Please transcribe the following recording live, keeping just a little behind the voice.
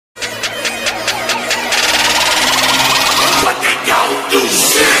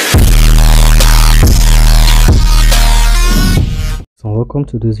welcome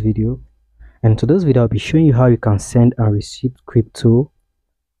to this video. And to this video I'll be showing you how you can send and receive crypto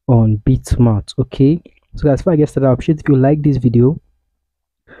on Bitmart. Okay, so guys, before I get started, I appreciate if you like this video,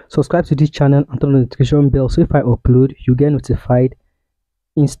 subscribe to this channel and turn on the notification bell so if I upload you get notified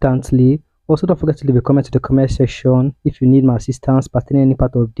instantly. Also, don't forget to leave a comment in the comment section if you need my assistance pertaining any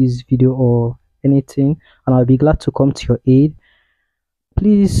part of this video or anything, and I'll be glad to come to your aid.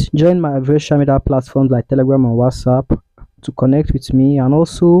 Please join my various social media platforms like Telegram and WhatsApp to connect with me, and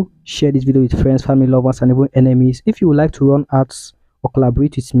also share this video with friends, family, lovers, and even enemies. If you would like to run ads or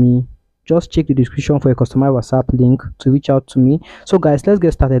collaborate with me, just check the description for a customized WhatsApp link to reach out to me. So guys, let's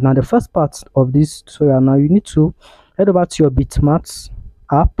get started. Now the first part of this tutorial, now you need to head over to your Bitmart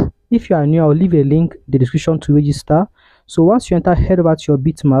app. If you are new, I'll leave a link in the description to register. So once you enter, head over to your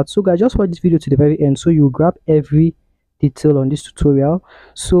Bitmart. So guys, just watch this video to the very end so you grab every detail on this tutorial.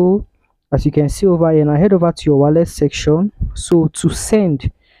 So as you can see over here, now head over to your wallet section. So to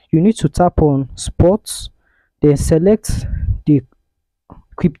send, you need to tap on spots, then select the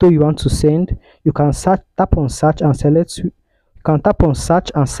crypto you want to send. You can tap on search and select. You can tap on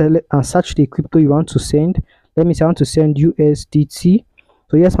search and select and search the crypto you want to send. Let me say I want to send USDT.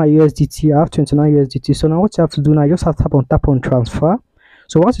 So here's my USDT. I have 29 USDT. So now what you have to do now, you just have to tap on transfer.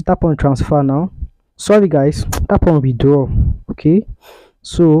 So once you tap on transfer now, sorry guys, tap on withdraw. Okay,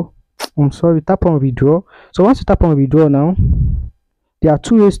 so I'm sorry, tap on withdraw. So once you tap on withdraw now, there are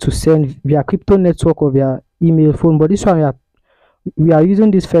two ways to send: via crypto network or via email, phone. But this one we are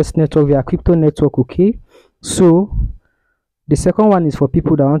using this first network via crypto network. Okay, so the second one is for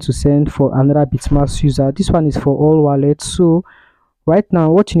people that want to send for another Bitmart user. This one is for all wallets. So right now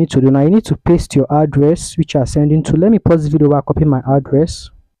what you need to do now, you need to paste your address which you are sending to. Let me pause this video while copy my address.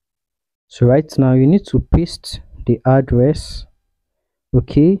 So right now you need to paste the address.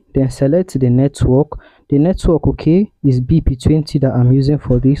 Okay, then select the network. The network, okay, is BP20 that I'm using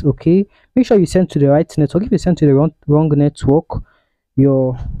for this. Okay, make sure you send to the right network. If you send to the wrong network,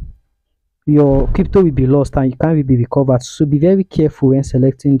 your crypto will be lost and you can't be recovered. So be very careful when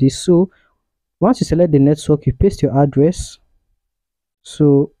selecting this. So once you select the network, you paste your address.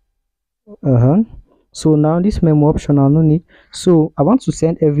 So so now this memo option I no need. So I want to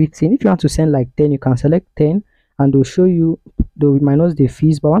send everything. If you want to send like 10, you can select 10 and they'll show you, they'll minus the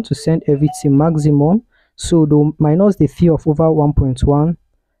fees. But I want to send everything maximum, so they'll minus the fee of over 1.1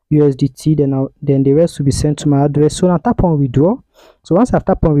 USDT, then the rest will be sent to my address. So now tap on withdraw. So once I've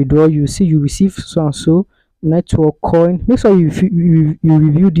tapped on withdraw, you see you receive so and so network coin. Make sure you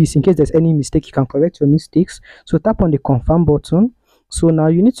review this in case there's any mistake. You can correct your mistakes. So tap on the confirm button. So now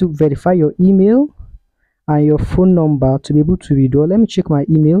you need to verify your email and your phone number to be able to withdraw. Let me check my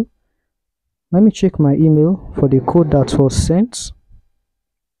email. Let me check my email for the code that was sent.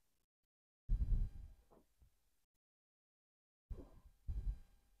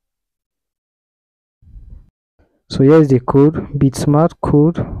 So here's the code, Bitmart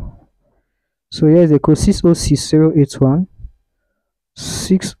code. So here's the code 606081.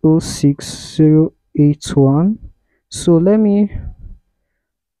 606081. So let me,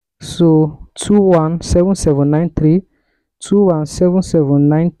 so 217793,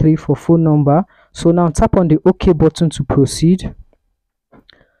 217793 for phone number. So now tap on the OK button to proceed.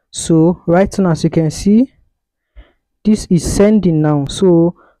 So right now, as you can see, this is sending now.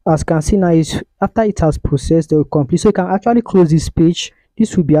 So as you can see now, is after it has processed, they will complete. So you can actually close this page.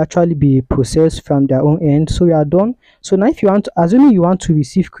 This will actually be processed from their own end. So we are done. So now if you want to, assuming you want to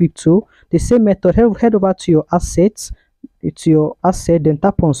receive crypto, the same method, head over to your assets. It's your asset, then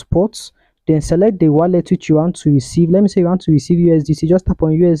tap on spots, then select the wallet which you want to receive. Let me say you want to receive USDT. Just tap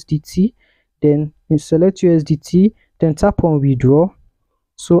on USDT, then you select USDT, then tap on withdraw.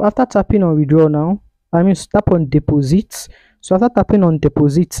 So after tapping on withdraw now, tap on deposits. So after tapping on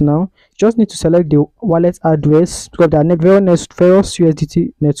deposits now, you just need to select the wallet address because there are various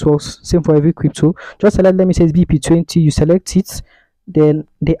USDT networks, same for every crypto. Just select, let me say it's BP20, you select it, then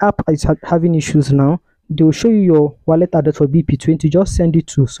the app is having issues now. They will show you your wallet address for BP20. Just send it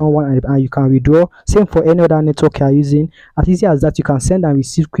to someone and you can withdraw. Same for any other network you are using. As easy as that, you can send and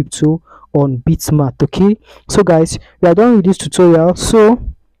receive crypto on Bitmart. Okay, so guys, we are done with this tutorial. So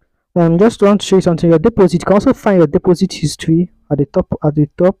just want to show you something. Your deposit, you can also find your deposit history at the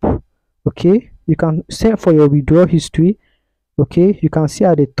top. Okay, you can send for your withdrawal history. Okay, you can see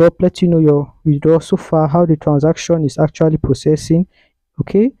at the top, let you know your withdrawal so far, how the transaction is actually processing.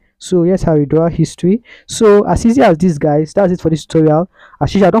 Okay, so yes, our withdrawal history. So as easy as this, guys, that's it for this tutorial.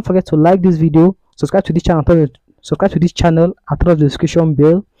 As usual, don't forget to like this video, subscribe to this channel, and turn on the description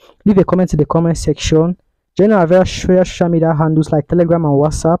bell. Leave a comment in the comment section. Join our various social media handles like Telegram and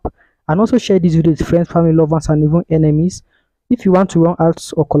WhatsApp, and also share this video with friends, family, lovers, and even enemies. If you want to run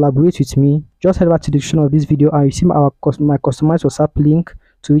ads or collaborate with me, just head over to the description of this video and you see my customized WhatsApp link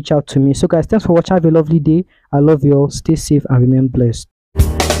to reach out to me. So guys, thanks for watching. Have a lovely day. I love you all. Stay safe and remain blessed.